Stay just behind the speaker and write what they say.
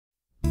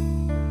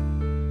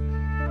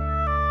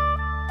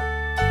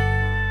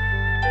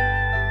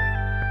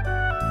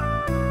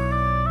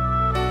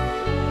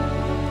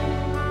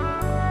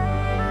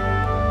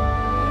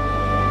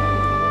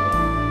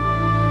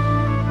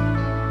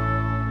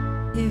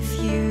If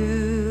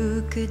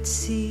you could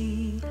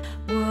see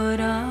what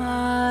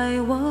I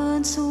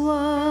once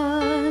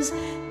was,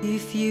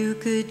 if you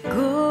could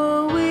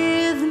go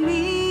with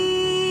me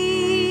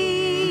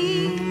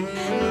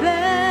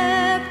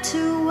back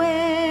to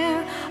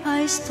where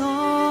I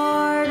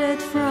started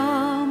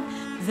from,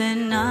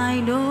 then I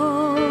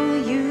know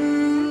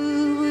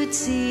you would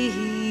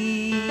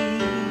see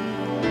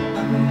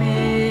a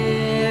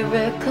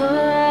miracle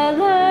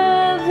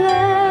of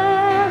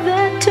love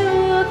that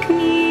took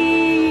me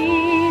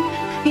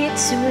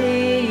its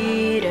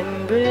sweet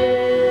embrace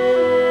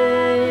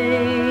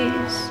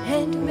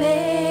and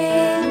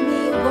made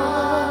me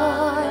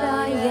what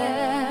I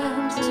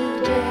am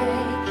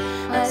today,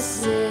 a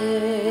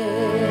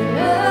sinner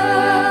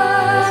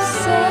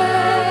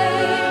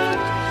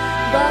saved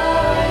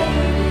by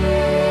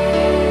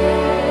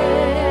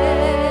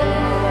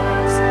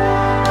grace.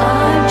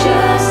 I'm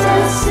just a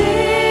sinner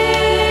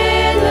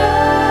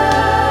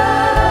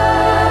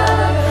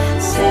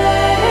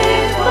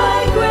saved by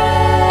grace.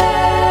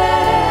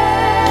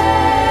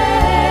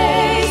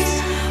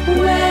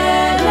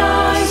 When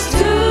I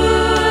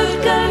stood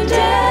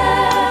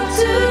condemned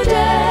to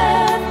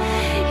death,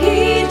 He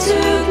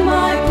took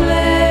my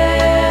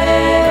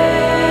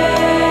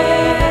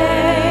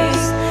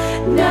place.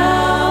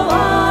 Now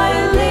I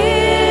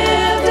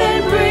live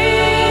and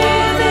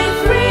breathe in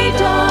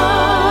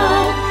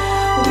freedom.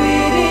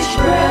 With each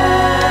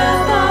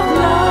breath of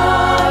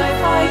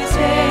life I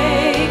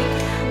take,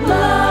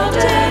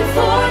 loved and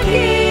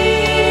forgiven,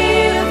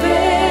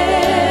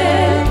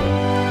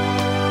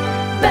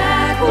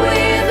 back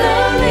with the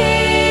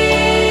living.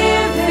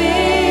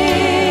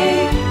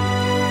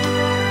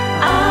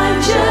 I'm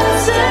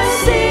just a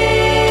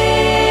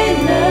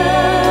sinner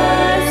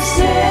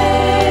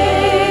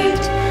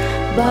saved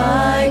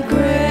by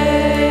grace.